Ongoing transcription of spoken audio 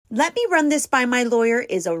"Let me run this by my lawyer"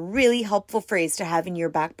 is a really helpful phrase to have in your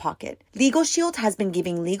back pocket. Legal Shield has been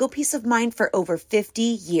giving legal peace of mind for over 50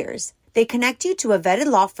 years. They connect you to a vetted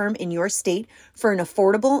law firm in your state for an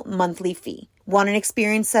affordable monthly fee. Want an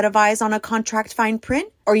experienced set of eyes on a contract fine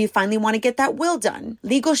print? Or you finally want to get that will done?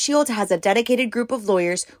 Legal Shield has a dedicated group of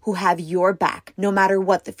lawyers who have your back, no matter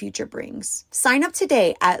what the future brings. Sign up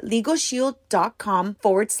today at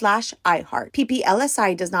LegalShield.com/iHeart.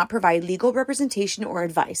 PPLSI does not provide legal representation or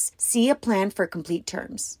advice. See a plan for complete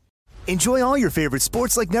terms. Enjoy all your favorite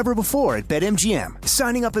sports like never before at BetMGM.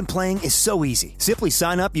 Signing up and playing is so easy. Simply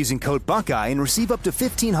sign up using code Buckeye and receive up to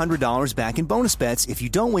 $1,500 back in bonus bets if you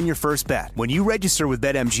don't win your first bet. When you register with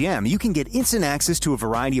BetMGM, you can get instant access to a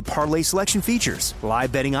variety of parlay selection features,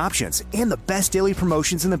 live betting options, and the best daily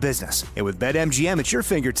promotions in the business. And with BetMGM at your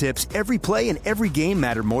fingertips, every play and every game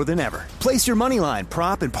matter more than ever. Place your moneyline,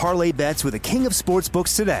 prop, and parlay bets with the king of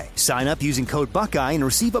sportsbooks today. Sign up using code Buckeye and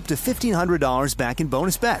receive up to $1,500 back in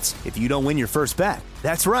bonus bets if you don't win your first bet.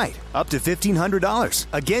 That's right, up to $1,500.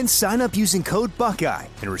 Again, sign up using code Buckeye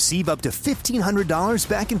and receive up to $1,500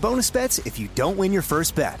 back in bonus bets if you don't win your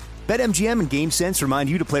first bet. BetMGM and GameSense remind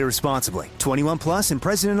you to play responsibly. 21 plus and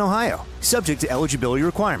present in Ohio. Subject to eligibility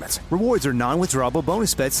requirements. Rewards are non-withdrawable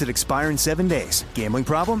bonus bets that expire in 7 days. Gambling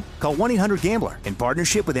problem? Call 1-800-GAMBLER in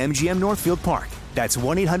partnership with MGM Northfield Park. That's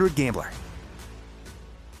 1-800-GAMBLER.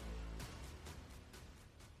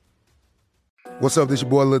 What's up, this your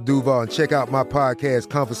boy Lil Duval, and check out my podcast,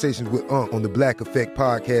 Conversations with Unc, on the Black Effect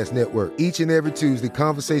Podcast Network. Each and every Tuesday,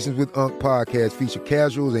 Conversations with Unc podcast feature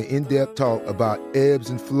casual and in-depth talk about ebbs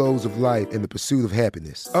and flows of life and the pursuit of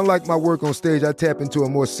happiness. Unlike my work on stage, I tap into a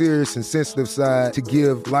more serious and sensitive side to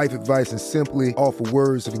give life advice and simply offer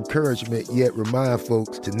words of encouragement, yet remind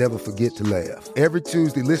folks to never forget to laugh. Every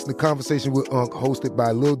Tuesday, listen to Conversation with Unc, hosted by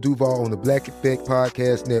Lil Duval on the Black Effect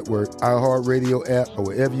Podcast Network, iHeartRadio app, or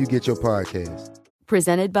wherever you get your podcasts.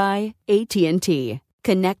 Presented by AT&T.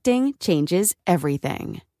 Connecting changes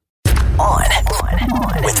everything. On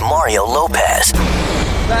with Mario Lopez.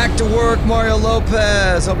 Back to work, Mario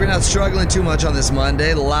Lopez. Hope you're not struggling too much on this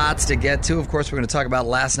Monday. Lots to get to. Of course, we're going to talk about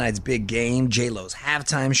last night's big game, J-Lo's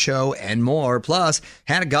halftime show, and more. Plus,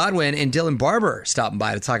 Hannah Godwin and Dylan Barber stopping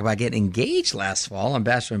by to talk about getting engaged last fall on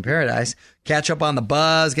Bachelor in Paradise. Catch up on the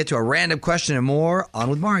buzz, get to a random question and more. On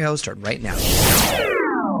with Mario, starting right now.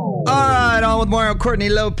 All right, on with Mario. Courtney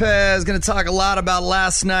Lopez going to talk a lot about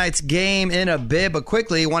last night's game in a bit, but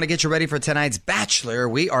quickly, want to get you ready for tonight's Bachelor.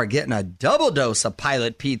 We are getting a double dose of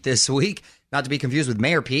Pilot Pete this week, not to be confused with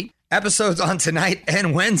Mayor Pete. Episodes on tonight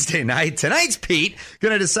and Wednesday night. Tonight's Pete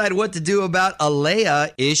going to decide what to do about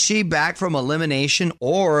Alea. Is she back from elimination,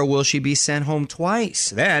 or will she be sent home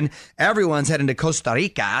twice? Then everyone's heading to Costa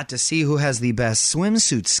Rica to see who has the best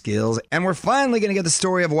swimsuit skills. And we're finally going to get the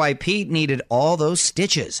story of why Pete needed all those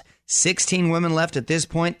stitches. 16 women left at this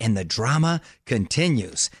point, and the drama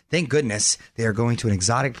continues. Thank goodness they are going to an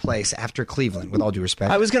exotic place after Cleveland, with all due respect.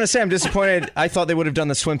 I was going to say, I'm disappointed. I thought they would have done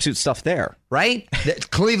the swimsuit stuff there. Right?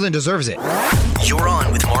 Cleveland deserves it. You're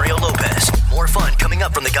on with Mario Lopez. More fun coming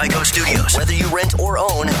up from the Geico Studios. Whether you rent or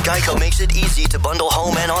own, Geico makes it easy to bundle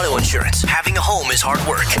home and auto insurance. Having a home is hard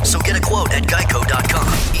work, so get a quote at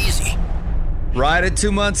geico.com. Easy. Right at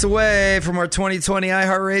 2 months away from our 2020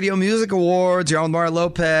 iHeartRadio Music Awards. You're on with Mario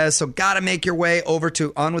Lopez, so gotta make your way over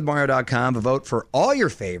to onwithmario.com to vote for all your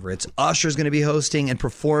favorites. Usher's going to be hosting and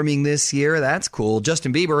performing this year. That's cool.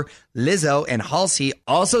 Justin Bieber, Lizzo, and Halsey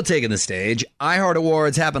also taking the stage. iHeart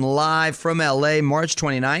Awards happen live from LA March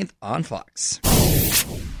 29th on Fox.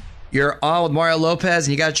 You're on with Mario Lopez,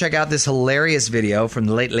 and you got to check out this hilarious video from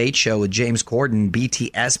The Late Late Show with James Corden.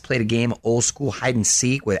 BTS played a game of old school hide and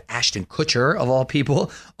seek with Ashton Kutcher, of all people,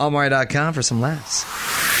 on Mario.com for some laughs.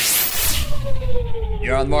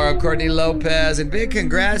 You're on Mario. Courtney Lopez, and big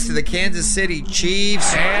congrats to the Kansas City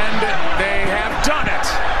Chiefs. And they have done it.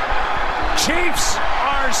 Chiefs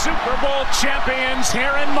are Super Bowl champions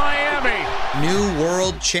here in Miami. New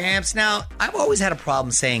world champs. Now, I've always had a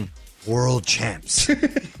problem saying world champs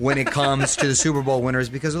when it comes to the Super Bowl winners,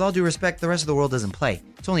 because with all due respect, the rest of the world doesn't play.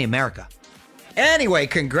 It's only America. Anyway,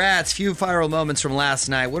 congrats. Few viral moments from last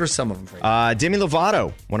night. What are some of them for you? Demi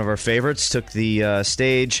Lovato, one of our favorites, took the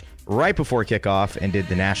stage right before kickoff and did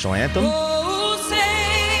the national anthem.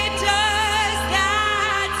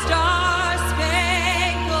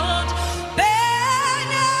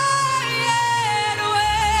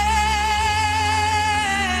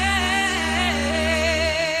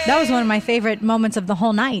 That was one of my favorite moments of the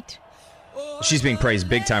whole night. She's being praised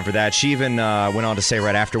big time for that. She even went on to say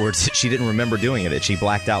right afterwards that she didn't remember doing it, that she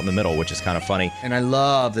blacked out in the middle, which is kind of funny. And I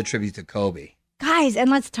love the tribute to Kobe. Guys, and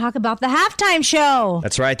let's talk about the halftime show.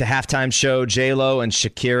 That's right, the halftime show. J-Lo and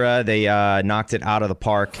Shakira, they knocked it out of the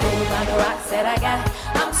park. I'm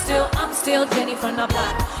still Jenny from the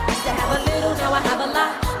block. Used to have a little, now I have a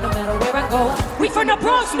lot. No matter where I go, we from the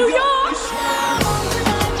Bronx, New York.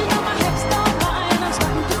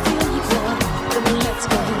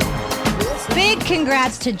 Big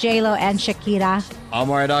congrats to J-Lo and Shakira.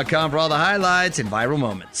 Allmario.com for all the highlights and viral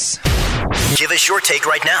moments. Give us your take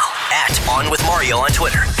right now at On With Mario on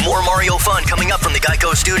Twitter. More Mario fun coming up from the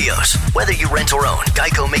Geico Studios. Whether you rent or own,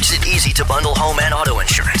 Geico makes it easy to bundle home and auto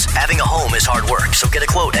insurance. Having a home is hard work, so get a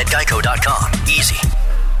quote at geico.com. Easy.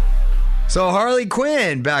 So Harley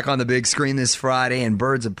Quinn back on the big screen this Friday in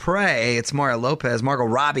Birds of Prey. It's Mario Lopez, Margot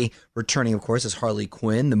Robbie returning, of course, as Harley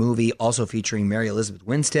Quinn. The movie also featuring Mary Elizabeth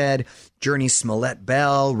Winstead, Journey Smollett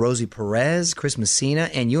Bell, Rosie Perez, Chris Messina,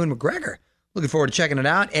 and Ewan McGregor. Looking forward to checking it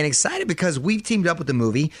out and excited because we've teamed up with the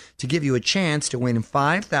movie to give you a chance to win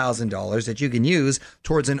 $5,000 that you can use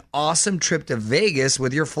towards an awesome trip to Vegas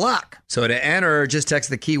with your flock. So to enter, just text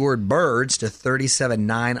the keyword BIRDS to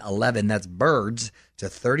 37911. That's BIRDS to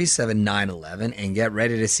 37911 and get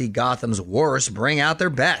ready to see Gotham's worst bring out their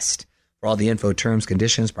best. For all the info, terms,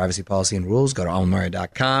 conditions, privacy policy, and rules, go to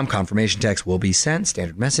allmario.com. Confirmation text will be sent.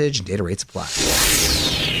 Standard message and data rates apply.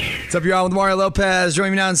 What's up, you're on with Mario Lopez.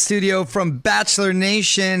 Joining me now in studio from Bachelor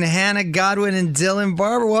Nation, Hannah Godwin and Dylan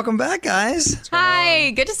Barber. Welcome back, guys.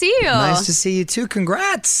 Hi, good to see you. Nice to see you too.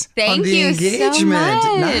 Congrats Thank on the you engagement.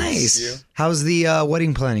 so much. Nice. How's the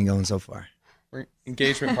wedding planning going so far? We're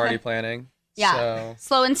engagement party planning. Yeah, So.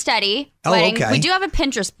 slow and steady. Oh, wedding. okay. We do have a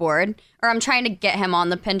Pinterest board, or I'm trying to get him on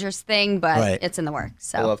the Pinterest thing, but Right. it's in the works.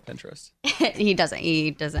 So I love Pinterest. he doesn't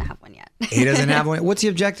have one yet. He doesn't have one. What's the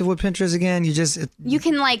objective with Pinterest again? You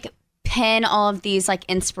can like pin all of these like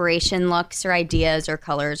inspiration looks or ideas or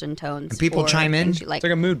colors and tones. And people for chime in? things you like. It's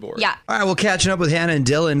like a mood board. Yeah. All right, well, catching up with Hannah and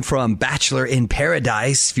Dylan from Bachelor in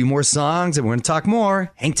Paradise. A few more songs, and we're going to talk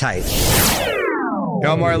more. Hang tight.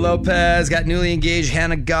 Yo, Mario Lopez got newly engaged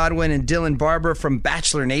Hannah Godwin and Dylan Barber from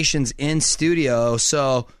Bachelor Nation's in studio.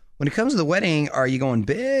 So when it comes to the wedding, are you going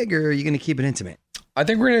big or are you going to keep it intimate? I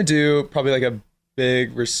think we're going to do probably like a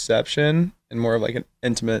big reception and more of like an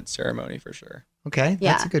intimate ceremony for sure. Okay,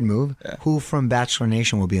 Yeah. that's a good move. Yeah. Who from Bachelor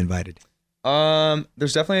Nation will be invited?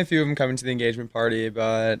 There's definitely a few of them coming to the engagement party,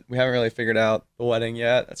 but we haven't really figured out the wedding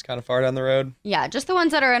yet. That's kind of far down the road. Yeah, just the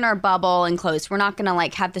ones that are in our bubble and close. We're not gonna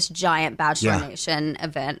like have this giant Bachelor Yeah. Nation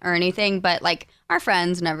event or anything, but like our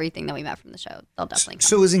friends and everything that we met from the show, they'll definitely come.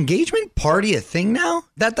 So is engagement party a thing now?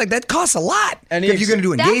 That costs a lot. If you're going to do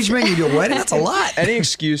That's- engagement, you do a wedding, that's a lot. Any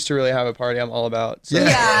excuse to really have a party, I'm all about. So.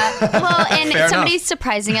 Yeah. Well, and Fair somebody's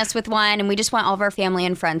surprising us with one, and we just want all of our family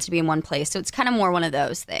and friends to be in one place. So it's kind of more one of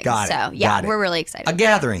those things. Got it. So yeah, Got it. we're really excited. A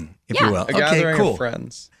gathering, if Yeah. you will. A gathering cool. of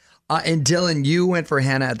friends. And Dylan, you went for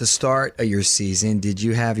Hannah at the start of your season. Did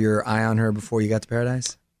you have your eye on her before you got to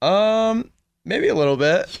Paradise? Maybe a little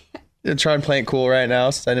bit. I'm trying to play it cool right now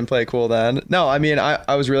since I didn't play it cool then. No, I mean,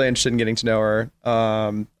 I was really interested in getting to know her.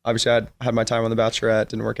 Obviously, I had my time on The Bachelorette.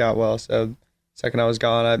 Didn't work out well. So second I was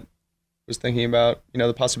gone, I was thinking about,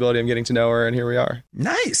 the possibility of getting to know her, and here we are.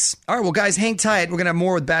 Nice. All right, well, guys, hang tight. We're going to have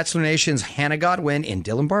more with Bachelor Nation's Hannah Godwin and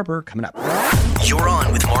Dylan Barber coming up. You're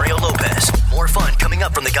on with Mario Lopez. More fun coming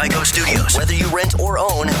up from the Geico Studios. Whether you rent or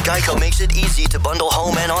own, Geico makes it easy to bundle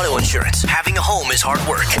home and auto insurance. Having a home is hard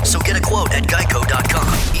work, so get a quote at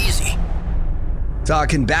geico.com. Easy.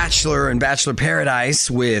 Talking Bachelor and Bachelor Paradise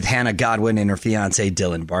with Hannah Godwin and her fiance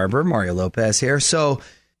Dylan Barber. Mario Lopez here. So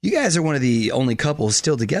you guys are one of the only couples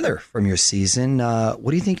still together from your season.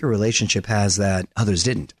 What do you think your relationship has that others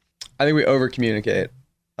didn't? I think we over communicate.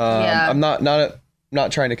 Yeah. I'm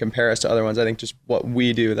not trying to compare us to other ones. I think just what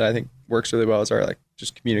we do that I think works really well is our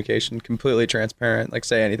just communication, completely transparent. Like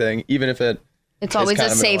say anything, even if it's always a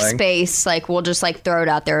kind of safe annoying. space. Like we'll just throw it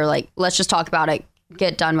out there. Like let's just talk about it.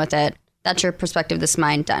 Get done with it. That's your perspective. This is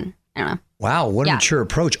mine. Done. I don't know. Wow, what a Yeah. mature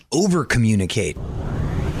approach. Over communicate.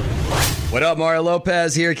 What up, Mario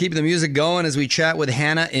Lopez here, keeping the music going as we chat with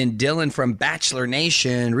Hannah and Dylan from Bachelor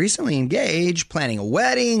Nation. Recently engaged, planning a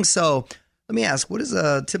wedding. So let me ask, what does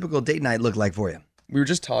a typical date night look like for you? We were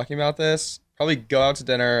just talking about this. Probably go out to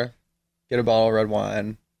dinner, get a bottle of red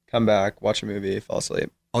wine, come back, watch a movie, fall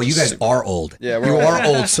asleep. Oh, you guys are old. Yeah, you we're are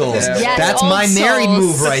old. old souls. Yeah. Yes, That's old my married souls.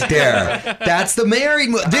 move right there. That's the married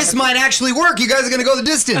move. This might actually work. You guys are going to go the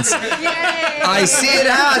distance. I see it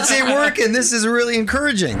out. I see it working. This is really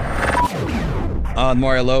encouraging.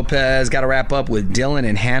 Mario Lopez. Got to wrap up with Dylan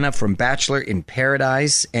and Hannah from Bachelor in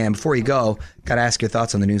Paradise. And before you go, got to ask your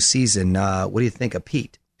thoughts on the new season. What do you think of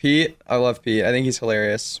Pete? Pete, I love Pete. I think he's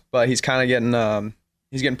hilarious, but he's kind of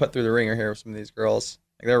getting put through the ringer here with some of these girls.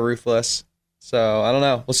 Like they're ruthless. So I don't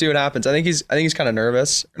know. We'll see what happens. I think he's kind of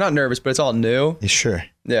nervous. Not nervous, but it's all new. Sure.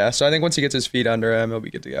 Yeah. So I think once he gets his feet under him, he'll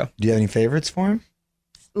be good to go. Do you have any favorites for him?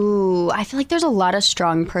 Ooh, I feel like there's a lot of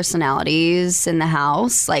strong personalities in the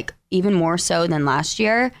house, like even more so than last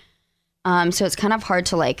year. So it's kind of hard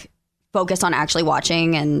to like focus on actually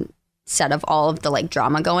watching instead of all of the like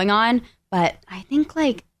drama going on. But I think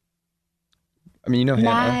like, I mean, you know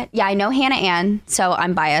Hannah. Yeah, I know Hannah Ann, so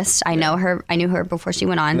I'm biased. I know her. I knew her before she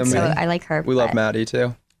went on, so I like her. We love Maddie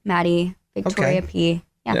too. Maddie, Victoria P.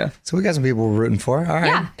 Yeah. So we got some people we're rooting for. All right.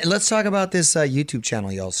 Yeah. And let's talk about this YouTube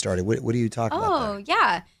channel y'all started. What are you talking about? Oh,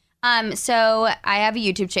 yeah. So I have a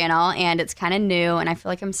YouTube channel and it's kind of new and I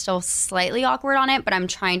feel like I'm still slightly awkward on it, but I'm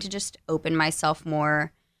trying to just open myself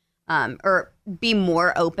more or be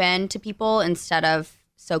more open to people instead of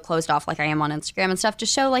so closed off like I am on Instagram and stuff, to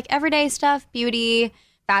show like everyday stuff, beauty,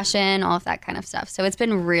 fashion, all of that kind of stuff. So it's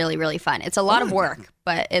been really, really fun. It's a lot of work,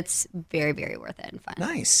 but it's very, very worth it and fun.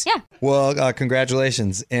 Nice. Yeah. Well,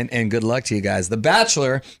 congratulations and good luck to you guys. The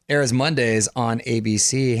Bachelor airs Mondays on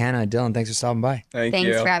ABC. Hannah and Dylan, thanks for stopping by.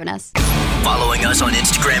 Thanks for having us. Following us on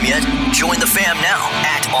Instagram yet? Join the fam now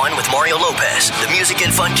at On With Mario Lopez. The music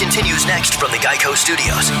and fun continues next from the Geico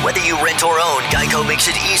Studios. Whether you rent or own, Geico makes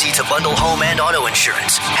it easy to bundle home and auto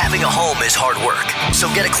insurance. Having a home is hard work,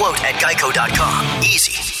 so get a quote at geico.com.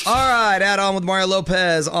 Easy. All right, at On With Mario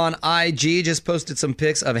Lopez on IG. Just posted some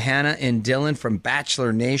pics of Hannah and Dylan from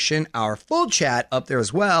Bachelor Nation. Our full chat up there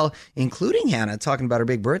as well, including Hannah talking about her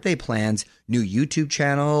big birthday plans, new YouTube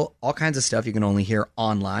channel, all kinds of stuff you can only hear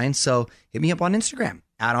online. So hit me up on Instagram,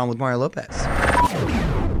 at On With Mario Lopez.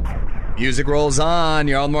 Music rolls on.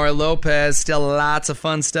 You're on with Mario Lopez. Still lots of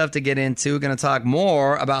fun stuff to get into. Going to talk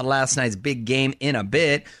more about last night's big game in a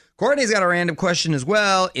bit. Courtney's got a random question as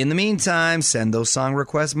well. In the meantime, send those song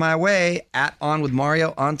requests my way, at On With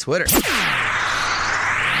Mario on Twitter.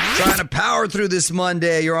 Trying to power through this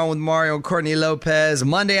Monday. You're on with Mario and Courtney Lopez.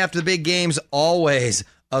 Monday after the big game's always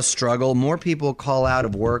a struggle. More people call out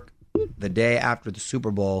of work the day after the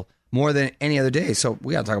Super Bowl more than any other day. So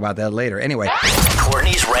we got to talk about that later. Anyway.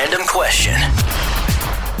 Courtney's random question.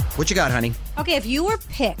 What you got, honey? Okay, if you were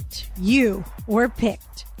picked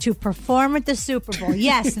to perform at the Super Bowl,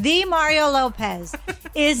 yes, the Mario Lopez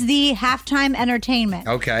is the halftime entertainment.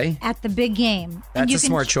 Okay. At the big game. That's a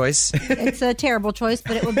smart choice. It's a terrible choice,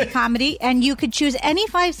 but it would be comedy. And you could choose any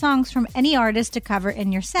 5 songs from any artist to cover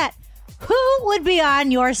in your set. Who would be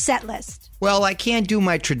on your set list? Well, I can't do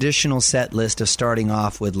my traditional set list of starting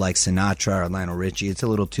off with like Sinatra or Lionel Richie. It's a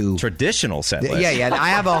little too traditional set list. Yeah. I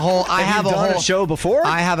have a whole. Have you done a show before?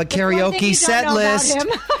 I have a karaoke set list.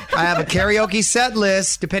 I have a karaoke set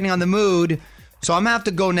list depending on the mood. So I'm gonna have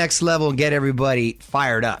to go next level and get everybody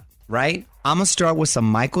fired up. Right? I'm gonna start with some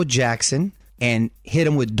Michael Jackson and hit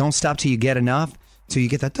him with "Don't Stop Till You Get Enough," till you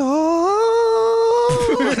get that.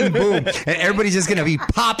 And boom, and everybody's just gonna be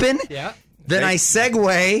popping. Yeah. Then I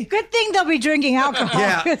segue. Good thing they'll be drinking alcohol.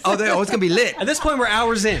 Yeah. It's gonna be lit. At this point, we're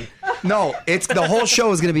hours in. No, it's the whole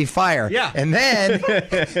show is gonna be fire. Yeah. And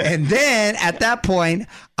then at that point,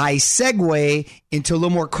 I segue into a little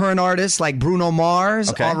more current artists like Bruno Mars.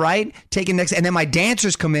 Okay. All right, taking next, and then my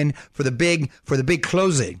dancers come in for the big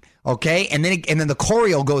closing. Okay, and then the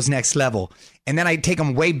choreo goes next level, and then I take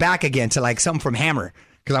them way back again to like something from Hammer.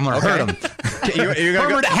 Because I'm going to hurt him.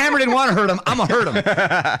 Hammer didn't want to hurt him. I'm going to hurt him.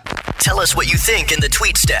 Tell us what you think in the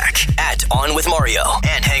tweet stack at On With Mario.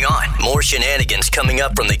 And hang on, more shenanigans coming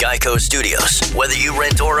up from the Geico Studios. Whether you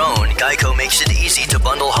rent or own, Geico makes it easy to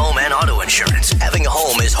bundle home and auto insurance. Having a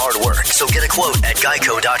home is hard work, so get a quote at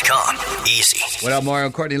geico.com. Easy. What up,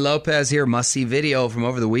 Mario? Courtney Lopez here. Must-see video from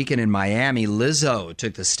over the weekend in Miami. Lizzo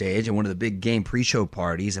took the stage at one of the big game pre-show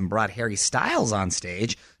parties and brought Harry Styles on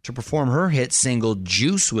stage to perform her hit single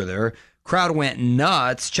Juice with her. Crowd went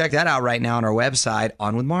nuts. Check that out right now on our website,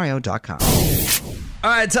 onwithmario.com. All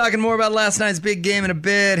right, talking more about last night's big game in a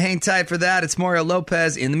bit. Hang tight for that. It's Mario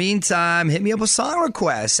Lopez. In the meantime, hit me up with song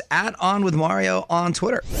requests at On With Mario on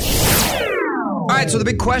Twitter. All right, so the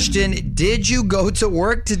big question, did you go to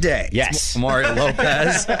work today? Yes. It's Mario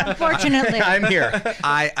Lopez. Unfortunately. I'm here.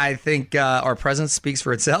 I think our presence speaks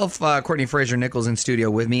for itself. Courtney Fraser-Nichols in studio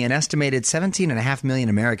with me. An estimated 17.5 million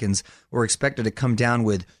Americans were expected to come down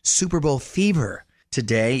with Super Bowl fever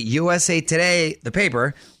today. USA Today, the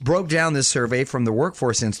paper, broke down this survey from the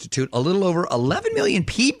Workforce Institute. A little over 11 million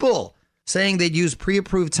people saying they'd use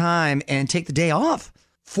pre-approved time and take the day off.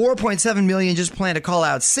 4.7 million just plan to call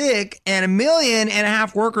out sick, and 1.5 million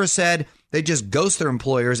workers said they just ghost their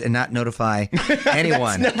employers and not notify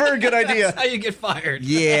anyone. That's never a good idea. That's how you get fired.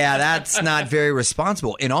 Yeah, that's not very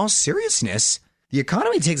responsible. In all seriousness, the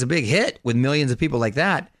economy takes a big hit with millions of people like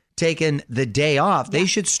that taken the day off, they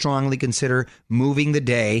should strongly consider moving the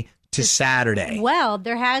day to Saturday. Well,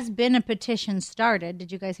 there has been a petition started.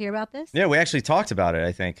 Did you guys hear about this? Yeah, we actually talked about it,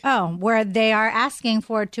 I think. Oh, where they are asking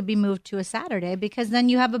for it to be moved to a Saturday because then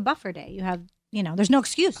you have a buffer day. You have, there's no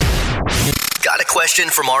excuse. Got a question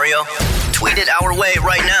for Mario? Tweet it our way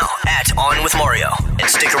right now at On With Mario. And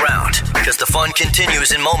stick around, because the fun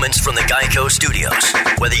continues in moments from the Geico Studios.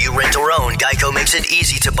 Whether you rent or own, Geico makes it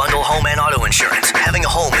easy to bundle home and auto insurance. Having a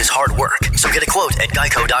home is hard work, so get a quote at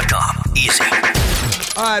geico.com. Easy.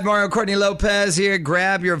 All right, Mario Courtney Lopez here.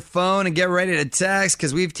 Grab your phone and get ready to text,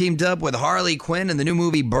 because we've teamed up with Harley Quinn in the new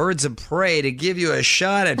movie Birds of Prey to give you a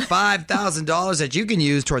shot at $5,000 that you can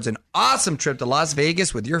use towards an awesome trip to Las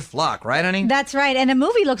Vegas with your flock. Right, honey? That's right. And the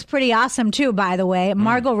movie looks pretty awesome, too, by the way.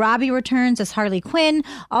 Margot Robbie returns as Harley Quinn,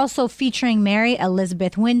 also featuring Mary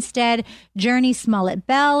Elizabeth Winstead, Journey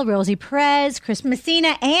Smollett-Bell, Rosie Perez, Chris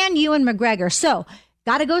Messina, and Ewan McGregor. So,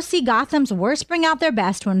 gotta go see Gotham's worst bring out their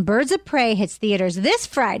best when Birds of Prey hits theaters this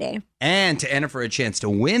Friday. And to enter for a chance to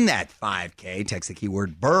win that $5,000, text the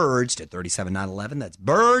keyword BIRDS to 37911. That's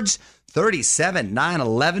BIRDS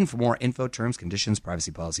 37911. For more info, terms, conditions,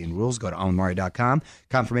 privacy policy, and rules, go to onmario.com.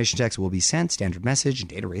 Confirmation text will be sent. Standard message and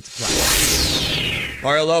data rates apply.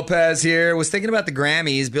 Mario Lopez here. Was thinking about the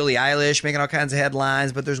Grammys. Billie Eilish making all kinds of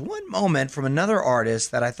headlines. But there's one moment from another artist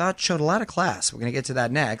that I thought showed a lot of class. We're going to get to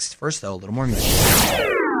that next. First, though, a little more music.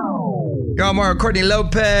 Go, Mario Courtney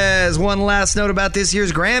Lopez. One last note about this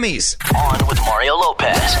year's Grammys. On With Mario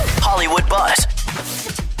Lopez. Hollywood Buzz.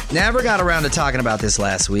 Never got around to talking about this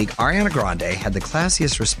last week. Ariana Grande had the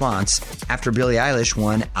classiest response after Billie Eilish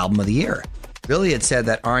won Album of the Year. Billie had said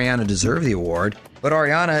that Ariana deserved the award, but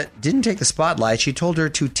Ariana didn't take the spotlight. She told her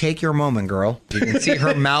to take your moment, girl. You can see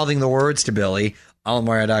her mouthing the words to Billie.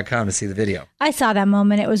 OnMario.com to see the video. I saw that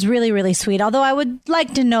moment. It was really, really sweet. Although I would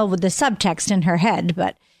like to know the subtext in her head,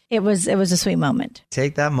 but it was a sweet moment.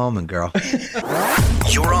 Take that moment, girl.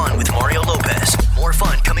 You're on with Mario Lopez. More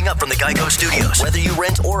fun coming up from the Geico Studios. Whether you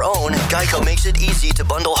rent or own, Geico makes it easy to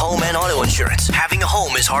bundle home and auto insurance. Having a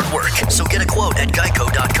home is hard work, so get a quote at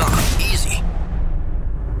geico.com. Easy.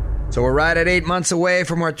 So we're right at 8 months away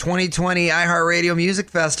from our 2020 iHeartRadio Music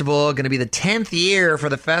Festival. Going to be the 10th year for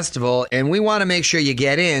the festival, and we want to make sure you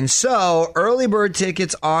get in. So early bird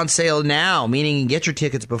tickets on sale now, meaning you can get your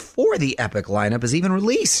tickets before the epic lineup is even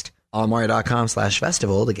released.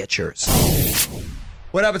 OnMario.com/festival to get yours.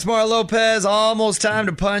 What up? It's Mario Lopez. Almost time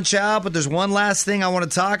to punch out, but there's one last thing I want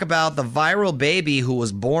to talk about. The viral baby who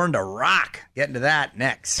was born to rock. Getting to that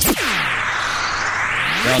next.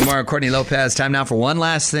 Well, Mario Courtney Lopez. Time now for one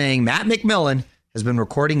last thing. Matt McMillan has been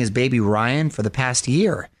recording his baby Ryan for the past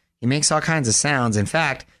year. He makes all kinds of sounds. In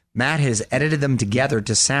fact, Matt has edited them together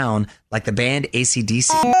to sound like the band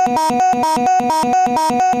AC/DC.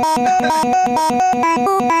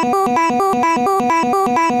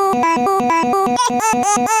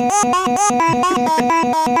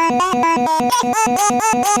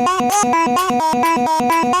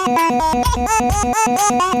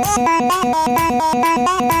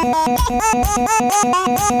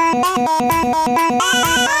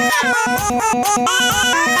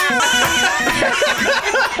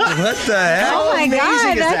 What the hell? Oh my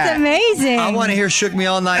God, that's amazing. I want to hear Shook Me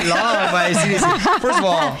All Night Long by AC/DC. First of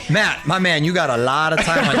all, Matt, my man, you got a lot of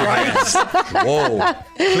time on your hands. Whoa.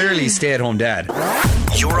 Clearly stay-at-home dad.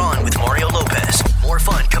 You're on with Mario Lopez. More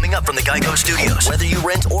fun coming up from the Geico Studios. Whether you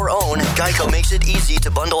rent or own, Geico makes it easy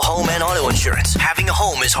to bundle home and auto insurance. Having a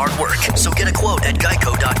home is hard work, so get a quote at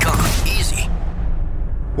geico.com. Easy.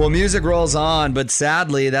 Well, music rolls on, but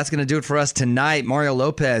sadly, that's going to do it for us tonight. Mario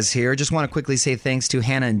Lopez here. Just want to quickly say thanks to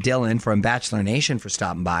Hannah and Dylan from Bachelor Nation for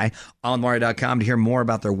stopping by on Mario.com to hear more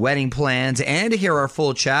about their wedding plans and to hear our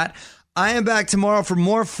full chat. I am back tomorrow for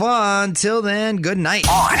more fun. Till then, good night.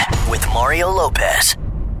 On with Mario Lopez.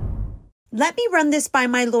 Let me run this by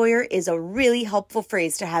my lawyer is a really helpful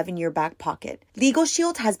phrase to have in your back pocket. Legal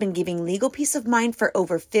Shield has been giving legal peace of mind for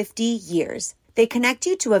over 50 years. They connect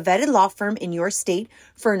you to a vetted law firm in your state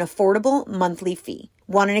for an affordable monthly fee.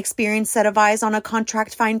 Want an experienced set of eyes on a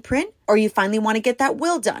contract fine print? Or you finally want to get that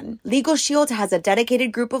will done? Legal Shield has a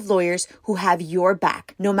dedicated group of lawyers who have your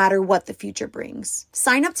back, no matter what the future brings.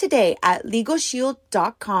 Sign up today at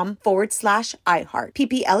LegalShield.com/iHeart.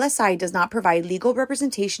 PPLSI does not provide legal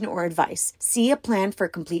representation or advice. See a plan for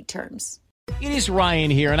complete terms. It is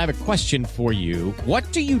Ryan here, and I have a question for you. What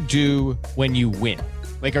do you do when you win?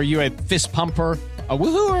 Like, are you a fist pumper? A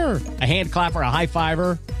woohooer, a hand clapper, a high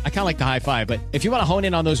fiver. I kind of like the high five, but if you want to hone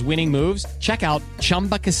in on those winning moves, check out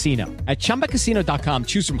Chumba Casino. At ChumbaCasino.com,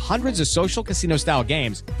 choose from hundreds of social casino style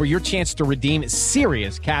games for your chance to redeem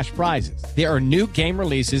serious cash prizes. There are new game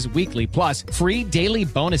releases weekly, plus free daily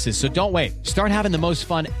bonuses. So don't wait. Start having the most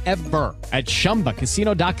fun ever at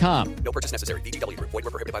ChumbaCasino.com. No purchase necessary. VGW Group. Void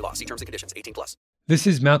where prohibited by law. See terms and conditions. 18+. This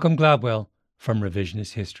is Malcolm Gladwell from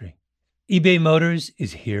Revisionist History. eBay Motors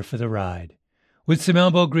is here for the ride. With some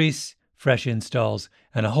elbow grease, fresh installs,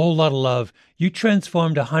 and a whole lot of love, you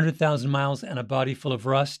transformed 100,000 miles and a body full of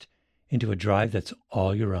rust into a drive that's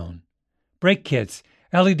all your own. Brake kits,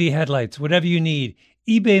 LED headlights, whatever you need,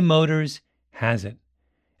 eBay Motors has it.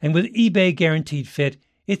 And with eBay Guaranteed Fit,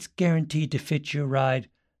 it's guaranteed to fit your ride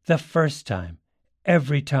the first time,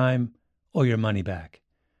 every time, or your money back.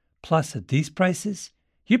 Plus, at these prices,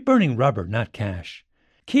 you're burning rubber, not cash.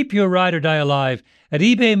 Keep your ride or die alive at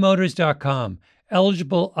ebaymotors.com.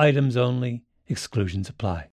 Eligible items only. Exclusions apply.